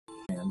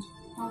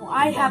Oh,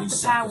 I have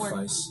the power.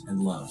 Sacrifice and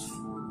love,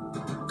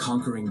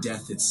 conquering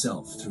death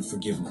itself through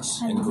forgiveness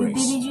I and love you,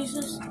 grace. baby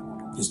Jesus.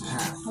 His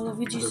path, I love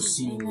you, though Jesus.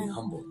 seemingly Amen.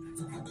 humble,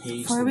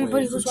 paves For the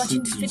everybody way who's for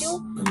watching true this peace video,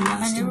 and and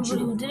lasting everybody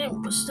joy. who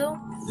didn't, but still,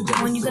 The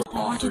I want you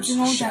devil to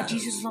know that shadows.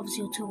 Jesus loves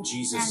you too.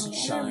 Jesus And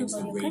shines the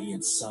everybody, okay?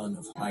 radiant sun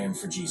of I am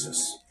for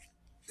Jesus.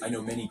 I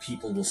know many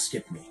people will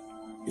skip me.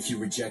 If you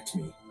reject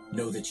me,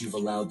 know that you've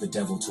allowed the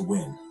devil to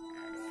win.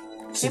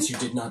 Since you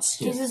did not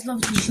skip, Jesus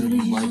loves make sure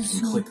you. you like Jesus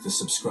and too. click the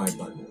subscribe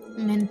button.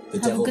 Amen. The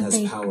Have a devil good has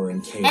day. power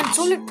and And chaos,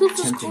 Solar Proof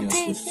is tempting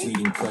us with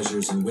fleeting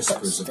pleasures and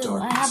whispers of still,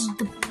 I darkness. have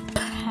the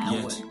power.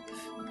 Yet,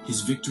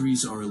 his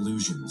victories are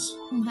illusions,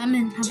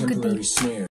 Amen. Have a good day. temporary snares.